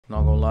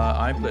Not gonna lie,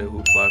 I ain't played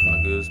Hoopz Life in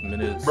a good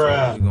minute,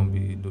 so we gonna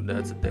be doing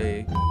that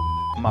today.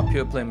 I'm my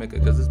pure playmaker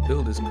because this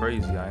build is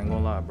crazy. I ain't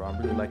gonna lie, bro.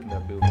 I'm really liking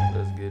that build.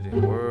 Let's get it.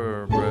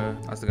 Word, bro.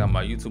 I still got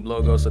my YouTube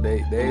logo, so they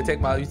take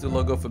my YouTube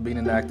logo for being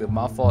inactive.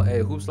 My fault. Hey,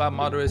 Hoopz Life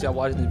moderators, y'all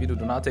watching this video,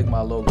 do not take my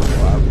logo,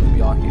 bro. I really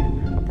be on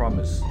here. I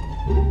promise.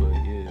 But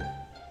yeah.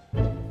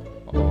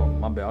 Oh,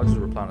 my bad. I'll just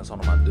reply to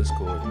something on my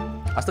Discord.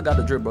 I still got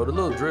the drip, bro. The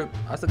little drip.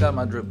 I still got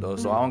my drip though,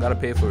 so I don't gotta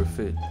pay for a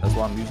fit. That's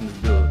why I'm using this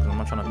build, because I'm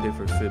not trying to pay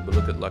for a fit, but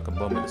look at like a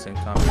bum at the same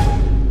time. So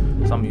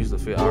I'm gonna use the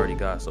fit I already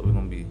got, so we're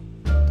gonna be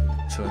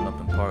chilling up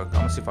in park. I'm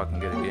gonna see if I can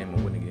get a game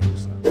and win a game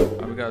this time.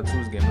 Alright, we got a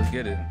 2's game. Let's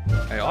get it.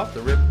 Hey, off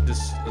the rip,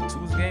 just a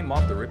 2's game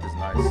off the rip is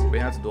nice. We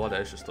have to do all that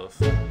extra stuff.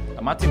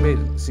 My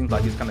teammate seems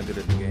like he's kind of good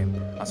at the game.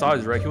 I saw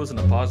his rec. He was in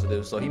the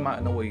positive, so he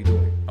might know what he's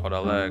doing. Oh,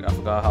 that lag. I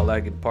forgot how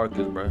laggy the park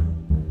is, bro.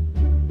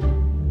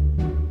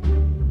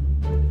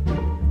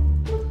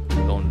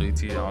 Don't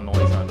DT. I don't know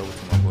why he's trying to double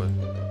team, my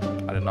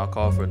boy. I did not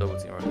call for a double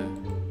team right there.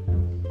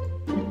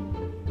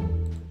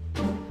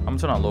 I'm gonna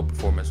turn on low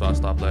performance so I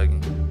stop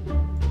lagging.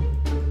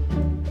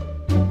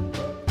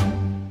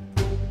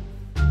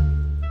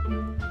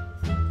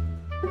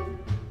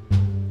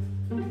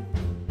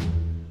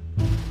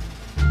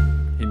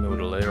 Hit me with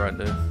a lay right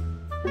there.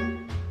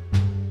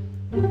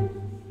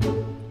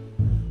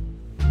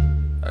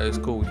 Hey, it's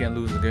cool. We can't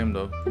lose the game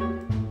though.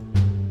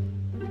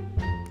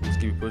 Let's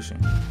keep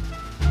pushing.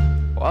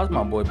 Why is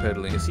my boy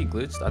pedaling? Is he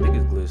glitched? I think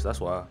it's glitched.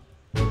 That's why.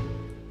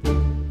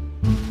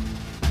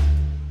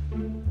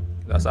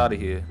 That's out of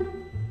here.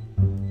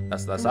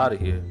 That's out of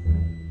here.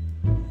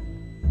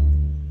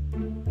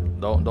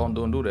 Don't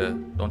do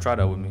that. Don't try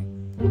that with me.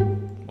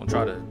 Don't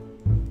try that.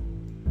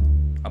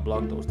 I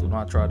blocked those. Do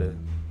not try that.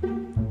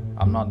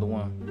 I'm not the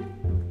one.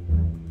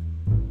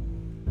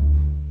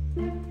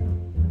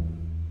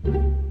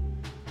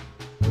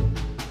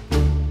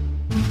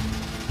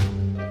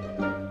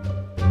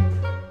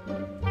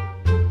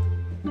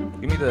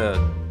 Give me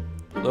the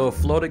little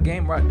floater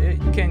game right there.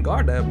 You can't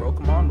guard that, bro.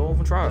 Come on, don't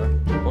even try.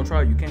 Don't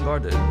try. You can't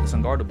guard that. It's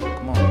unguardable.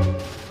 Come on.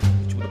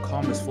 Get you with the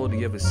calmest floater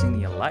you ever seen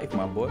in your life,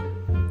 my boy.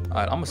 All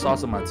right, I'm gonna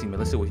sauce up my teammate.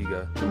 Let's see what he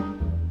got.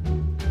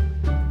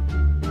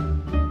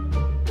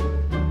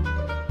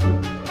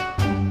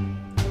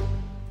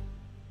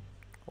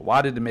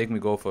 Why did it make me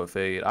go for a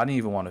fade? I didn't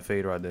even want to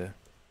fade right there.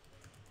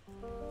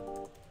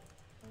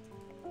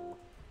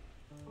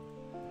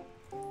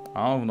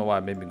 I don't even know why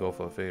it made me go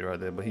for a fade right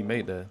there, but he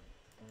made that.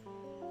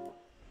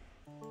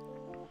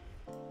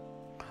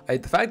 Hey,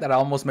 the fact that I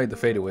almost made the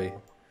fadeaway,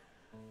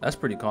 that's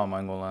pretty calm, I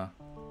ain't gonna lie.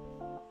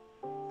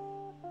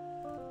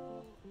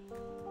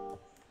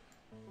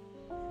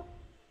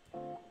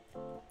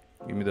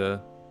 Give me the...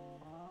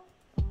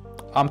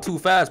 I'm too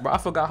fast, bro. I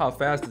forgot how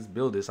fast this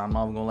build is. I'm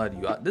not even gonna lie to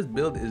you. This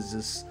build is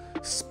just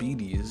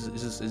speedy. It's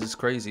just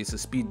crazy. It's a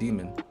speed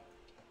demon.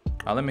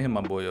 Alright, let me hit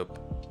my boy up.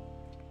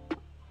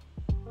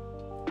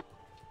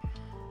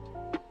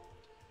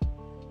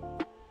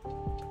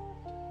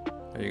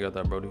 There you got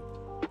that, Brody.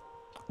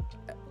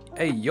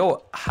 Hey,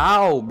 yo,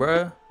 how,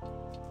 bruh?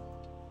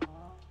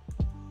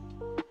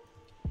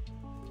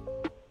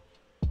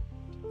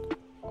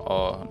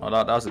 Oh, no,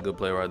 that was a good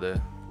play right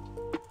there.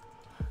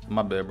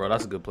 My bad, bro.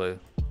 That's a good play.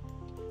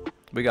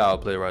 We got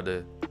outplay right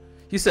there.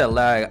 He said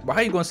lag. But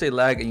how you gonna say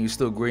lag and you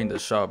still green the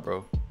shot,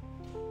 bro?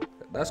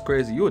 That's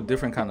crazy. You a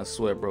different kind of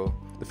sweat, bro.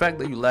 The fact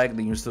that you lagged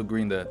and you still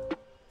green that.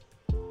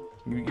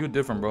 You're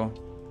different, bro.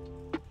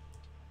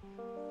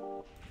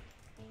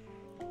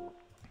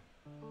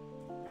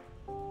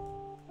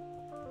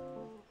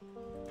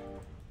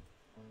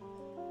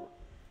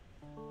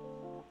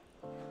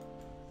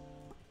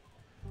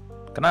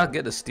 Can I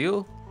get the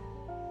steal?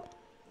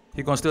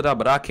 He gonna steal that,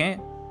 but I can't.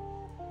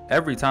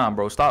 Every time,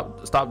 bro.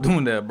 Stop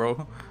doing that,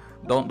 bro.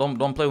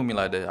 Don't play with me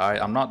like that. All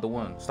right, I'm not the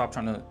one. Stop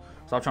trying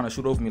to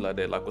shoot over me like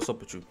that. Like, what's up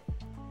with you,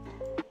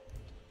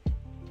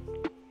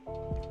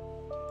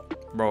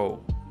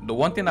 bro? The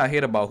one thing I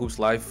hate about Hoopz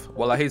Life,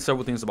 well, I hate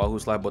several things about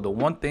Hoopz Life, but the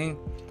one thing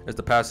is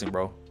the passing,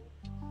 bro.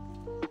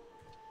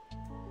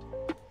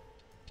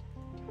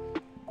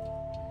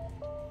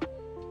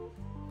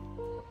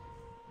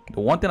 The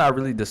one thing I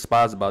really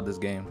despise about this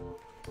game,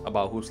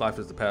 about Hoopz Life,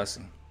 is the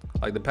passing.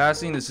 Like, the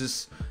passing is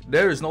just,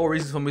 there is no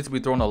reason for me to be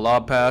throwing a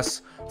lob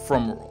pass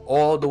from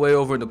all the way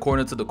over in the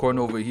corner to the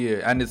corner over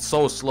here, and it's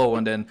so slow.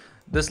 And then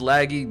this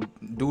laggy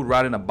dude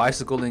riding a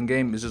bicycle in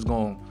game is just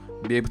gonna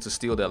be able to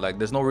steal that. Like,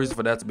 there's no reason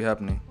for that to be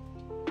happening.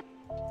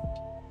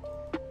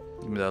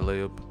 Give me that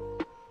layup.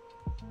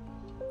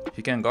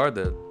 He can't guard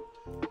that.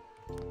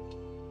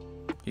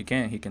 He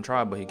can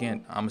try, but he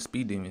can't. I'm a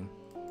speed demon.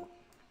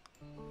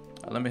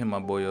 Let me hit my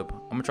boy up.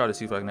 I'm gonna try to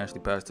see if I can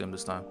actually pass to him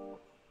this time.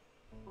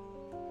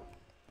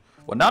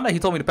 Well, now that he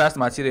told me to pass to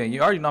my TD,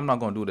 you already know I'm not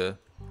gonna do that.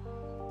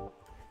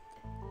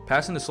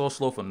 Passing is so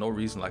slow for no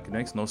reason. Like, it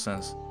makes no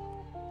sense.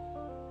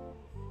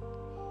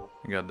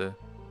 You got that.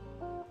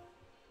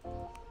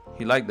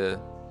 He liked that.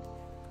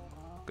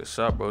 Good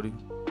shot, Brody.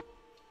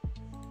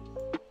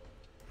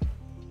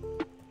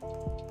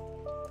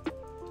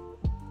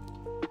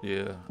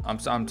 Yeah,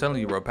 I'm telling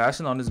you, bro.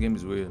 Passing on this game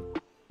is weird.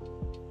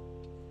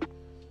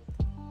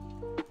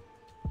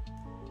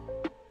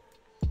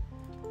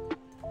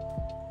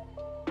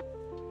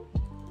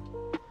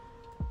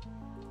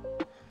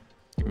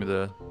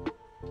 that.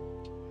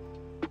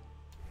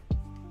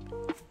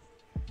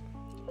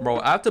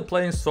 Bro, after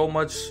playing so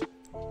much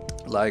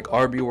like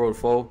RB World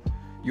 4,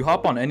 you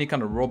hop on any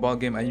kind of Roblox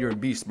game and you're a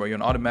beast, bro. You're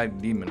an automatic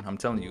demon, I'm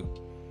telling you.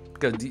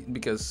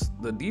 Because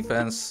the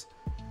defense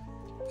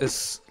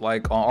is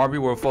like on RB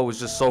World 4 was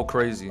just so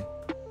crazy.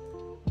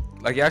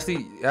 Like it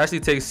actually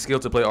takes skill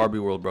to play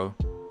RB World, bro.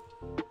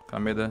 Can I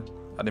make that?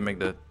 I didn't make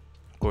that,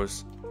 of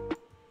course.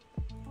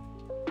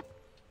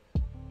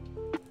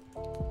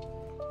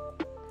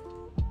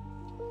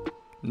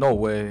 No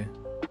way.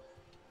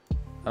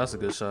 That's a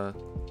good shot.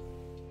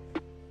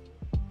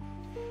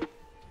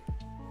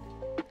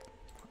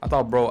 I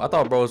thought bro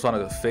was trying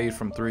to fade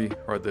from 3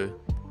 right there,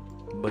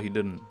 but he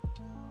didn't.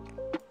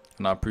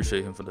 And I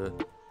appreciate him for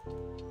that.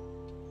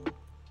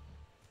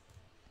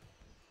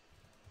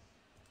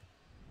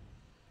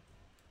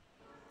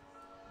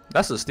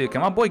 That's a steal.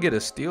 Can my boy get a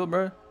steal,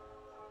 bro?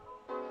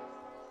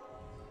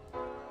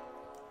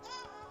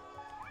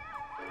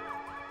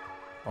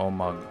 Oh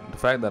my, the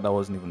fact that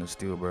wasn't even a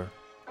steal, bro.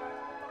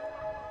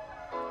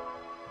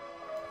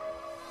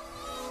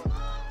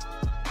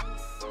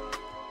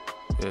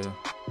 Yeah.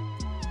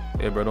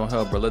 Yeah, bro, don't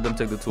help, bro. Let them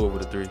take the 2 over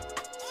the 3.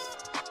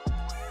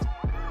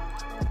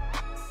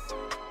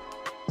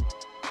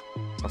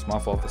 That's my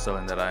fault for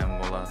selling that, I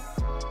am gonna lie.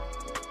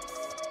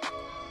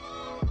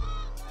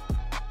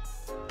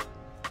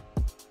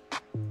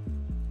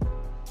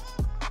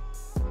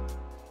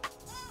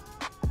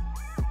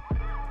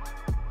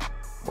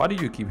 Why do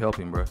you keep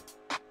helping, bro?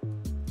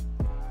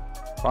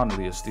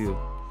 Finally a steal.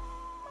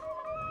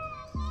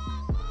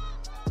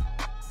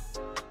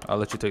 I'll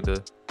let you take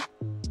the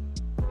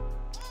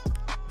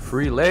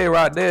free lay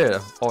right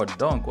there, or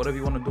dunk, whatever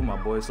you want to do, my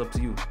boy. It's up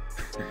to you.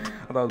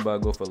 I thought I was about to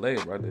go for lay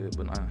right there,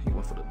 but nah, he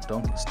went for the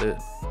dunk instead.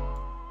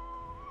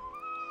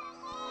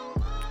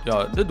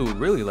 Yo, this dude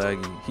really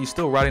laggy. He's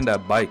still riding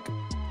that bike.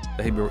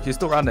 He's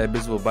still riding that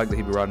invisible bike that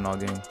he be riding all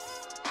game.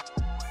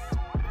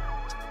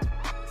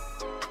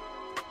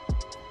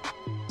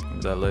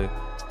 That lay.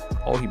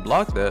 Oh, he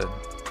blocked that.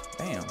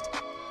 Damn.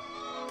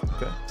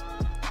 Okay.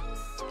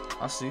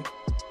 I see.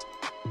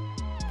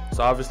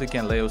 So obviously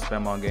can't lay or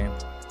spam on game.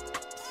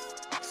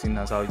 Seen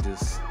that's how he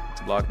just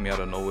blocked me out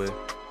of nowhere.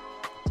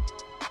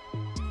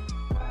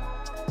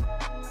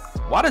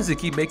 Why does it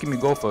keep making me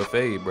go for a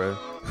fade, bro?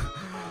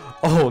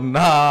 Oh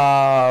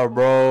nah,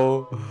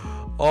 bro.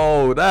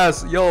 Oh,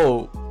 that's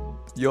yo,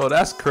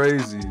 that's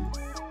crazy.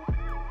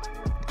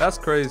 That's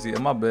crazy.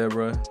 Am I bad,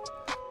 bro?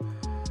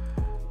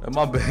 Am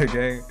I bad,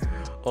 gang?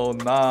 Oh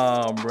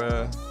nah,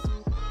 bro.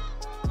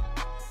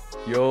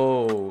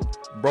 Yo,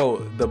 bro,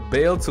 the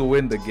bail to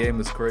win the game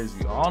is crazy.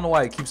 I don't know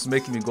why it keeps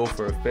making me go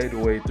for a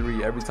fadeaway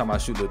 3 every time I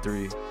shoot the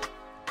 3.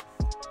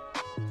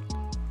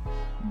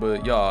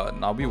 But y'all,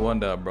 nah, we won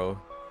that, bro.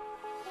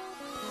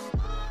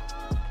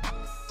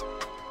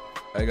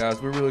 Hey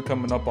guys, we're really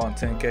coming up on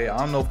 10K. I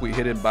don't know if we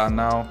hit it by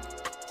now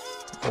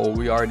or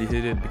we already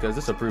hit it because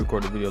this is a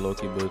pre-recorded video,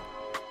 low-key, but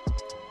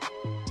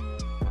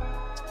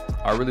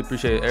I really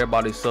appreciate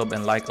everybody sub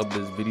and like up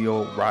this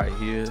video right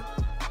here.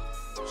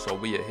 So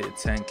we hit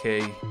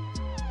 10K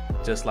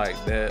just like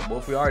that. But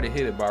if we already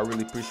hit it, bro, I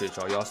really appreciate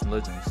y'all. Y'all some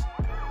legends.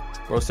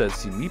 Bro said,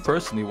 see, me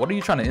personally, what are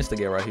you trying to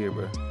instigate right here,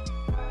 bro?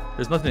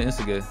 There's nothing to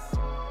instigate.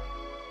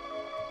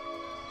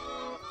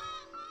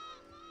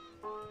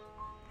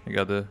 You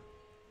got the...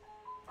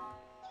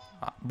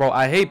 Bro,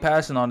 I hate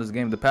passing on this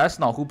game. The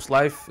passing on Hoopz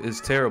Life is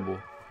terrible.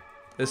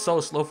 It's so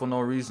slow for no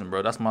reason,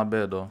 bro. That's my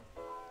bad, though.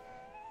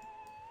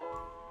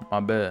 My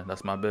bad.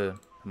 That's my bad.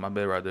 My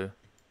bad right there.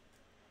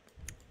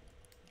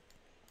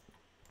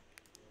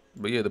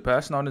 But yeah, the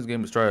passing on this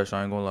game is trash.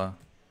 I ain't gonna lie.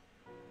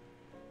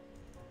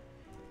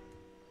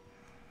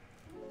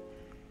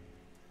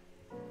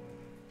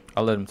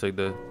 I'll let him take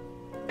that.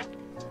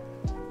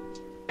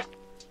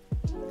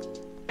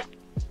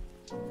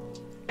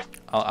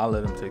 I'll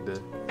let him take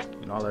that.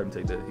 You know, I'll let him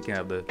take that. He can't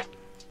have that.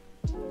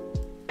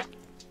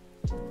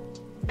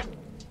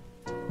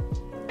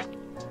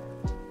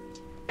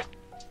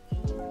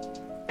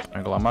 I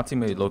ain't gonna lie, my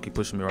teammate low-key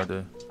pushing me right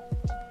there.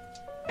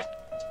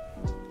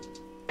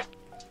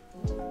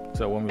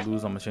 So when we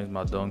lose, I'm gonna change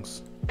my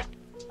dunks.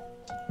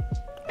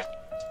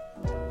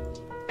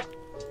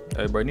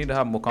 Hey, bro, you need to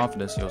have more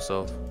confidence in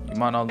yourself. You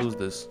might not lose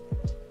this.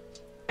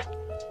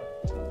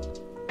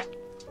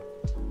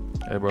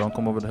 Hey, bro, don't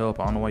come over to help.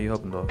 I don't know why you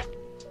helping, dog.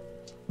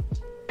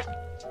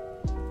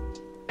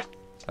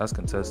 That's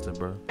contested,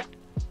 bro.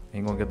 He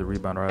ain't gonna get the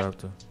rebound right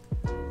after.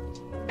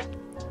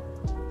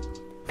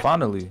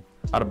 Finally,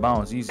 out of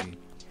bounds, easy.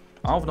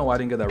 I don't know why I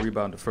didn't get that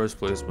rebound in the first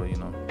place, but you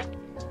know.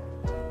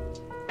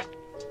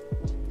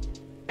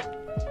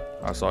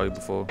 I saw you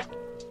before.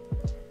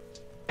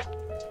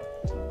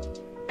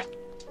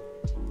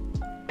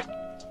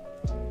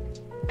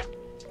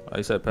 Oh,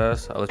 you said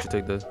pass? I'll let you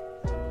take that.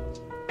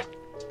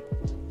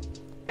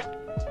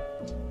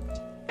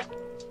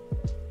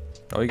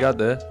 Oh, he got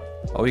that.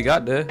 Oh, he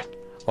got that.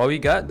 Oh, he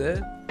got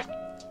that.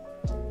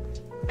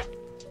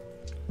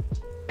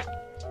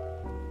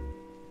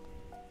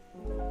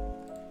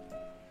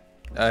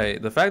 Hey,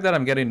 the fact that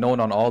I'm getting known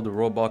on all the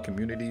Roblox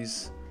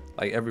communities,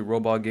 like every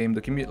Roblox game,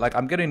 the community, like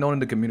I'm getting known in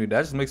the community,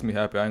 that just makes me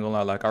happy. I ain't gonna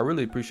lie. Like I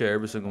really appreciate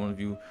every single one of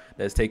you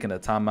that's taking the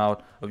time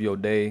out of your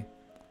day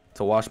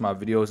to watch my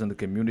videos in the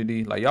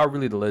community. Like y'all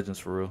really the legends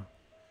for real.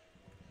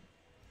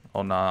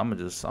 Oh nah,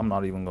 I'm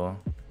not even going.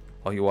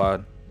 Oh, he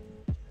wide.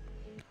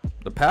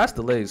 The pass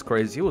delay is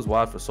crazy. He was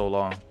wide for so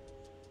long.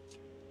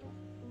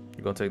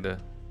 You gonna take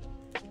that?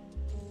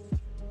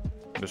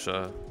 Good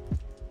shot.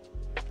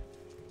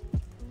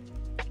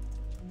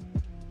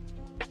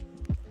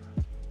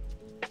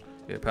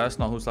 Yeah,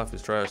 passing on Hoopz life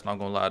is trash, not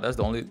gonna lie. That's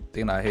the only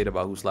thing I hate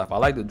about Hoopz life. I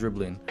like the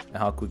dribbling and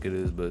how quick it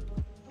is, but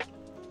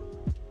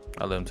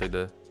I let him take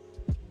that.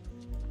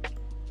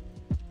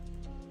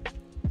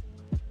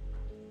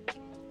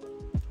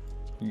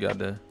 You got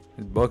that.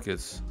 His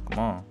buckets. Come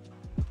on.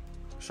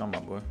 Show my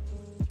boy.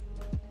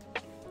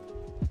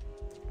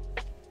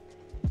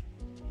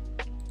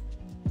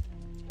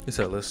 He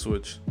said, let's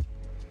switch.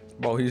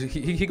 Bro,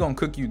 he gonna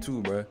cook you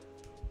too, bro.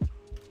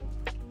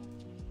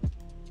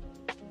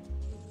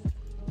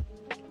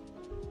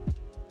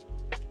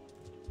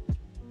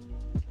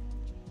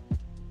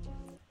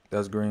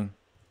 That's green.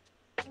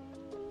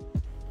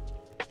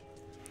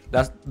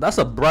 That's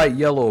a bright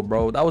yellow,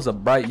 bro. That was a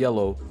bright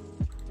yellow.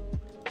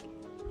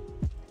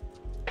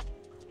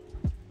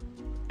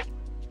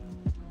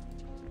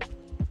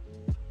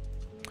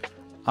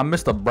 I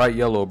missed a bright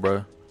yellow,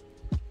 bro.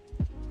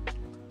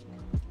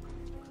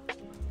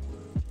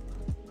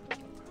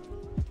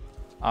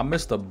 I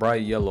missed a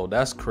bright yellow.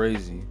 That's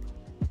crazy.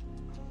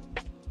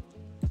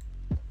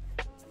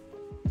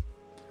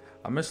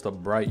 I missed a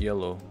bright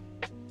yellow.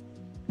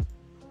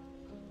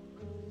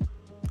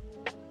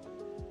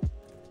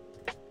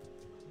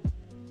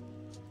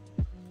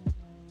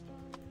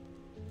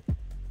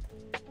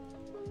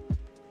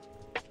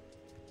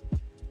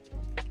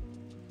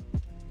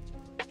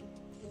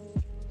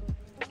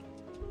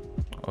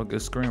 Oh,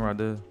 good screen right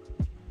there.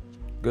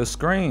 Good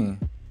screen.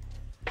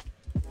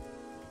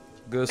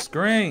 Good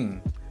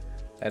screen.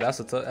 Hey,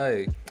 that's a tough.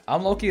 Hey,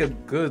 I'm low-key a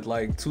good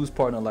like twos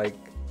partner. Like,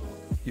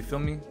 you feel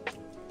me?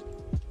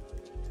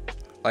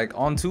 Like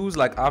on twos,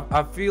 like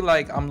I feel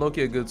like I'm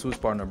low-key a good twos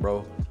partner,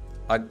 bro.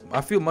 Like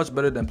I feel much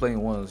better than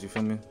playing ones. You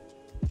feel me?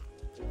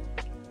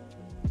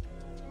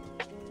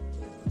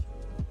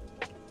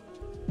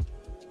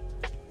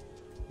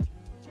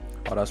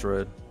 Oh, that's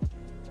red.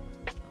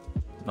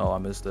 No, I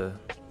missed that.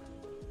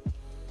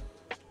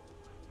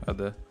 Right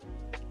there.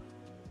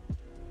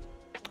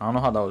 I don't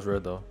know how that was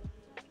red though.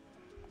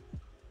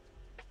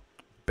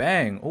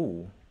 Bang!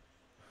 Ooh,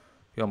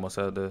 he almost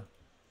had that.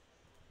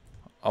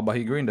 Oh, but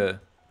he greened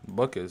that.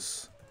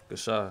 Buckets. Good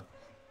shot.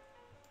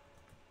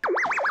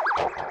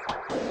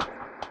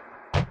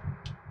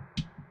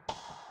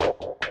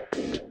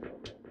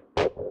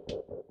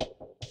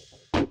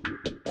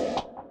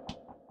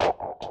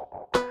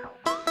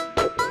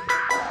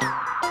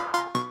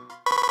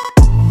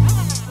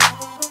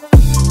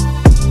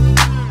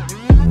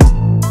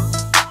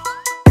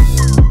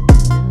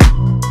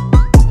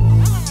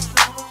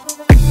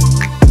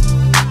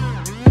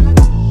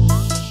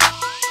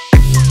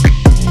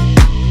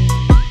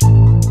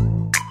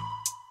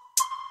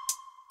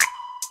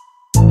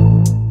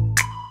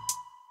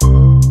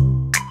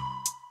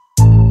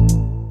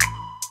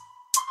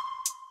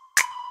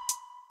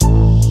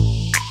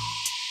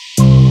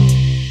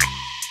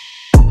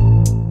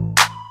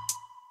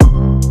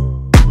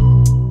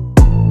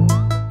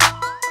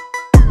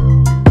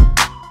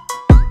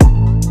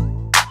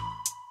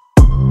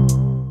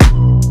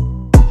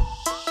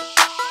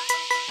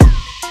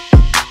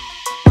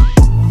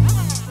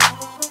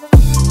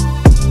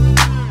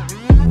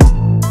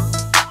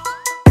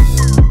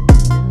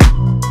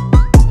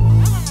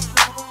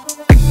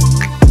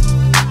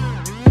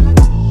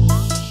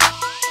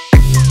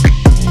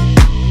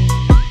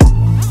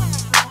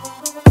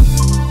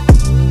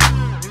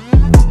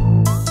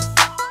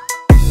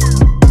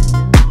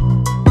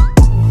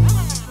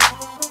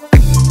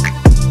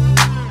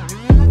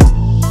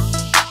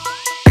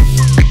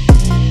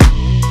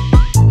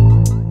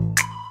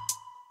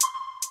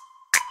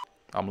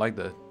 I'm like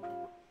that.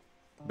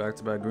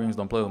 Back-to-back greens,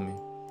 don't play with me.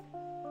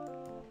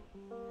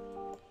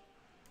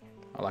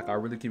 I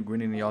really keep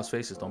greening in y'all's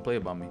faces. Don't play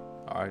about me.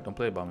 All right, don't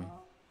play about me.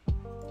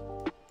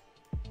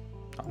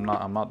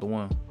 I'm not the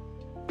one.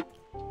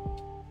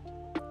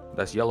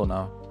 That's yellow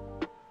now.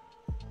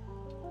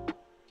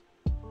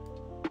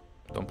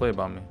 Don't play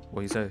about me.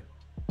 What you say?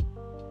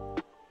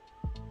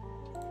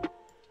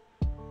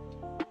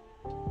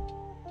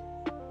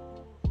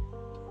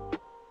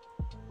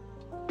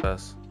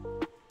 Pass.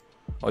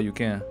 Oh, you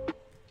can.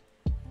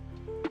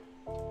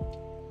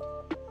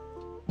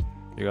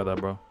 You got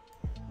that, bro.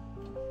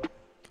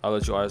 I'll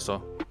let you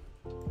ISO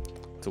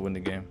to win the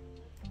game.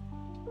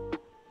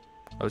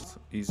 That's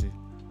easy.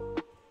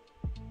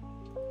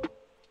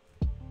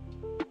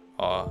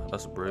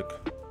 That's a brick.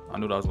 I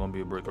knew that was gonna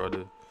be a brick right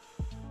there.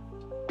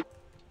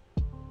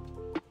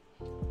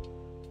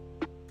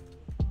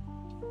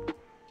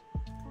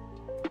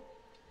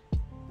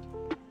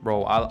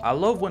 Bro, I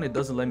love when it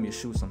doesn't let me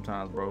shoot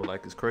sometimes, bro.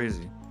 Like, it's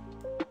crazy.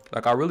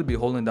 Like, I really be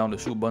holding down the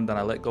shoot button, then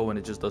I let go and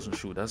it just doesn't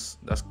shoot. That's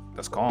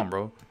calm,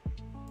 bro.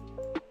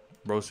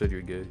 Bro said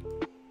you're gay.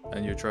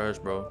 And you're trash,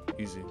 bro.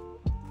 Easy.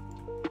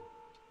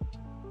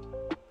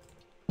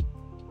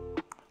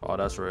 Oh,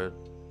 that's red.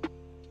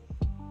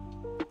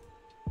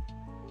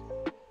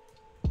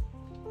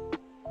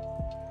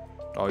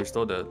 Oh, he's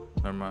still dead.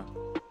 Never mind.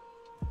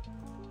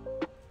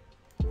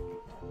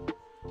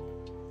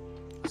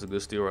 That's a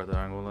good steal right there,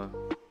 I ain't gonna lie.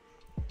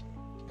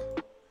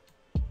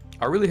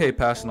 I really hate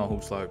passing on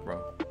Hoopz like,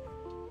 bro.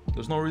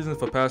 There's no reason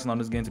for passing on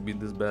this game to be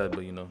this bad,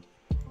 but you know,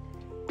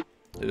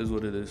 it is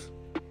what it is.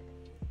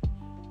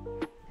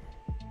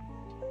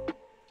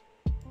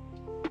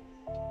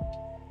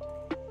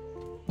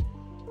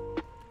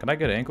 Can I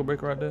get an ankle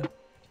breaker right there?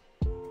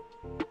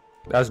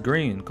 That's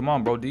green. Come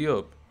on, bro. D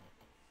up.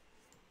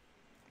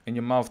 In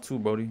your mouth too,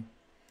 Brody.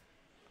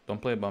 Don't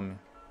play about me.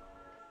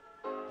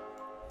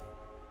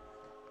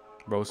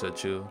 Bro said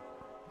chill.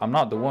 I'm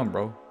not the one,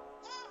 bro.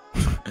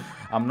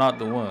 I'm not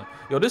the one.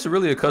 Yo, this is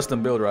really a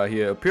custom build right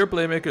here. A pure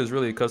playmaker is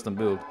really a custom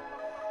build.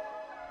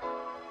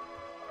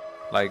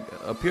 Like,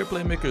 a pure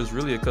playmaker is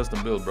really a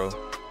custom build, bro.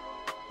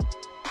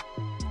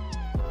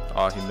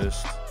 Oh, he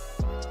missed.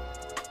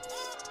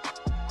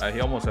 He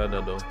almost had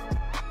that, though.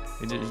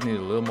 He just needed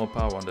a little more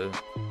power on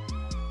that.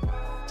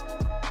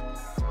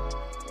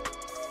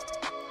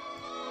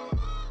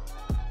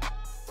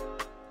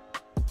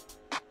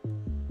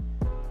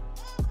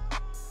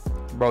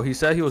 Bro, he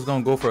said he was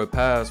gonna go for a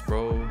pass,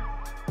 bro.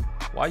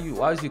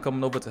 Why is he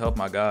coming over to help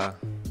my guy?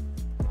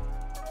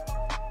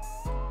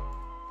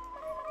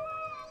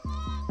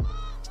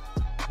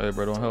 Hey,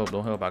 bro, don't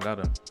help. I got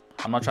him.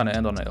 I'm not trying to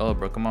end on an L,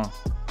 bro. Come on.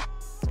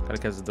 Gotta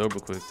catch the double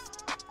quick.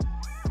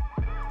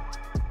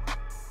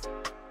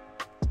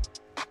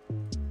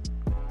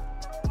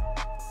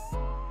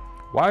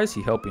 Why is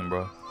he helping,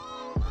 bro?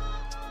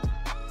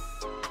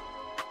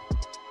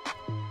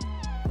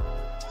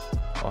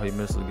 Oh, he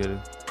missed to get it.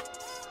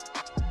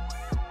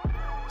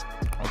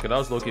 Okay, that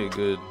was low-key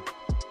good.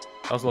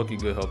 That was low-key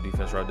good help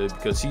defense right there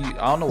because I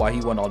don't know why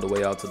he went all the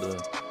way out to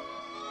the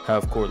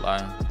half-court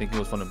line. I think he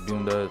was gonna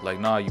boom that. Like,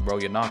 nah,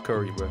 you're not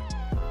Curry, bro.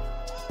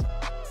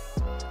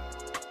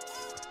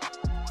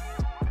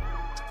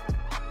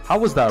 How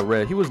was that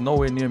red? He was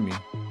nowhere near me.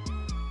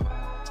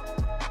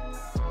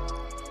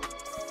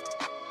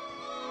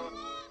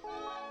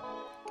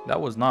 That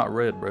was not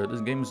red, bro.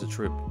 This game is a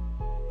trip.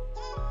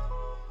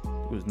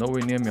 He was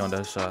nowhere near me on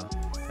that shot.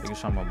 Take a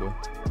shot, my boy.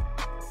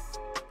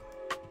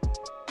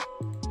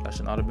 That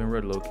should not have been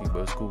red, low-key,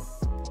 but it's cool.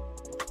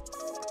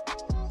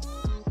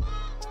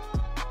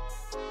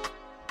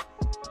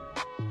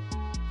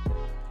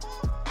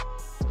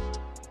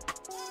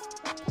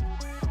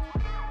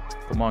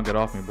 Come on, get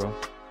off me, bro.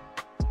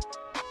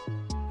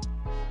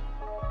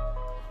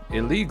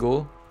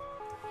 Illegal?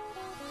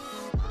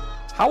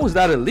 How was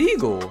that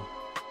illegal?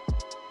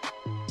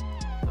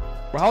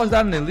 Bro, how is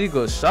that an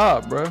illegal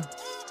shot, bro?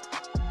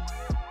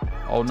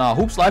 Oh, nah,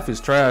 Hoopz life is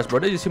trash, bro.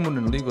 They just hit him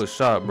with an illegal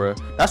shot, bro.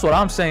 That's what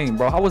I'm saying,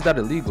 bro. How was that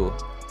illegal?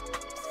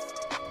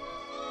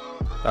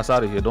 That's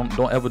out of here. Don't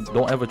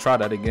ever try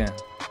that again.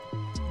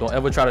 Don't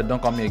ever try to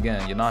dunk on me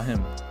again. You're not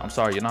him. I'm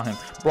sorry, you're not him.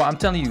 Bro, I'm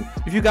telling you,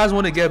 if you guys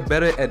want to get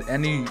better at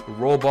any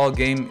rollball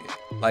game,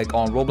 like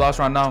on Roblox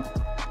right now,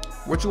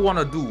 what you want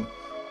to do,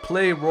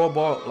 play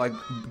rollball, like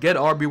get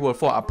RB World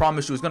 4. I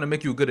promise you, it's gonna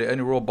make you good at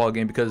any rollball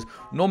game. Because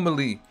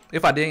normally,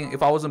 if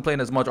I wasn't playing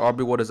as much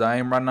RB World as I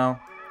am right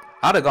now,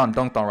 I'd have gone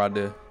dunked on right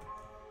there.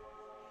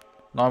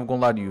 No, I'm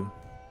gonna lie to you.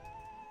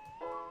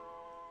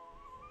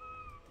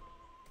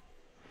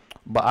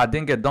 But I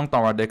didn't get dunked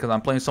on right there because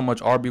I'm playing so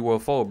much RB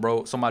World 4,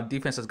 bro. So my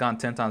defense has gotten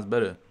 10 times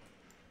better.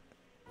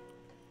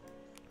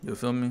 You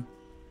feel me?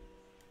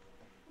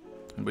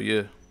 But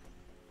yeah.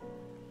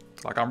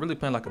 Like, I'm really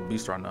playing like a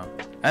beast right now.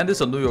 And it's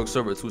a New York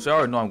server too, so I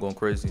already know I'm going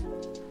crazy.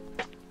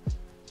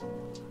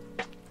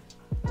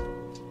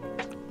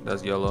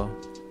 That's yellow.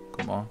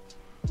 Come on.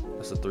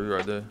 That's a 3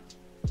 right there.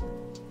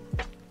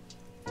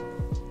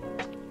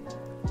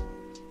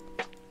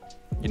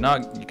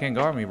 You can't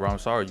guard me, bro. I'm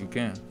sorry, you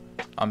can't.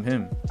 I'm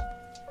him.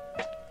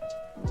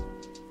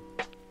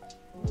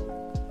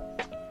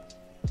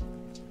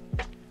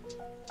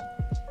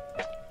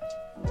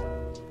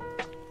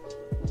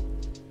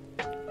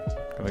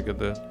 Can I get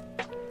that?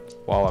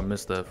 Wow, I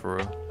missed that for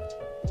real.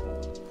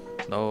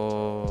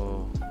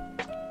 No.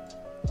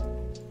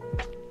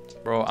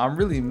 Bro, I'm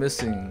really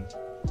missing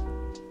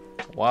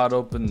wide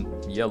open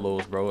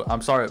yellows, bro.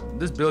 I'm sorry.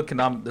 This build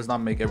does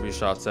not make every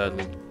shot,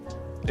 sadly.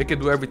 It can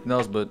do everything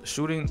else, but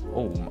shooting,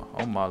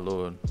 oh my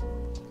lord.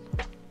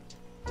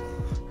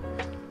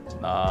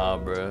 Nah,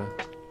 bro.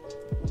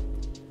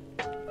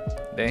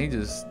 Dang,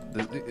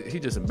 he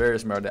just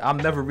embarrassed me right there. I'm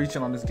never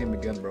reaching on this game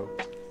again, bro.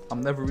 I'm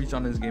never reaching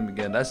on this game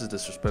again. That's just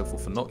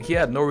disrespectful. He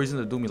had no reason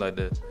to do me like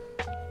that.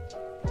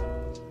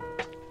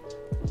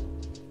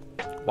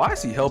 Why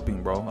is he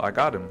helping, bro? I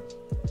got him.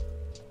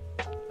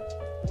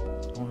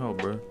 Don't help,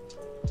 bro.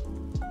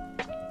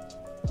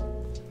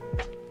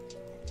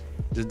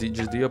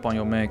 Just D up on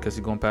your man, cause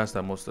he gonna pass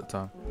that most of the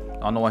time. I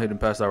don't know why he didn't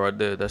pass that right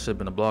there. That should have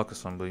been a block or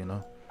something, but you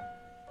know.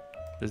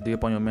 Just D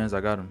up on your mans.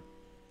 I got him.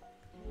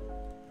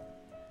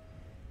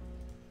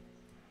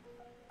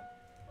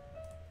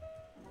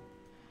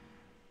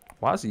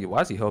 Why is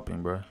he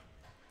helping, bro?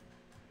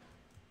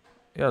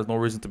 Yeah, there's no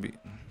reason to be.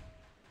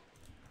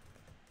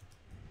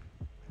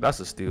 That's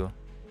a steal.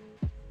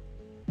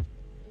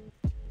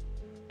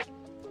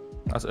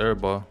 That's air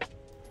ball.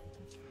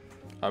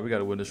 Alright, we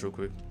gotta win this real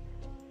quick.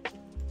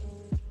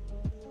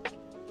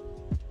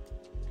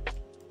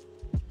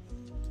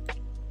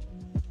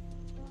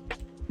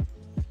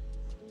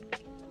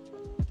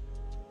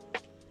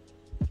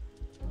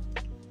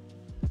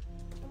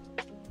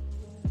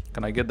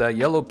 Can I get that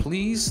yellow,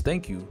 please?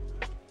 Thank you.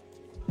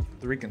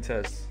 3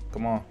 contests.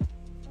 Come on.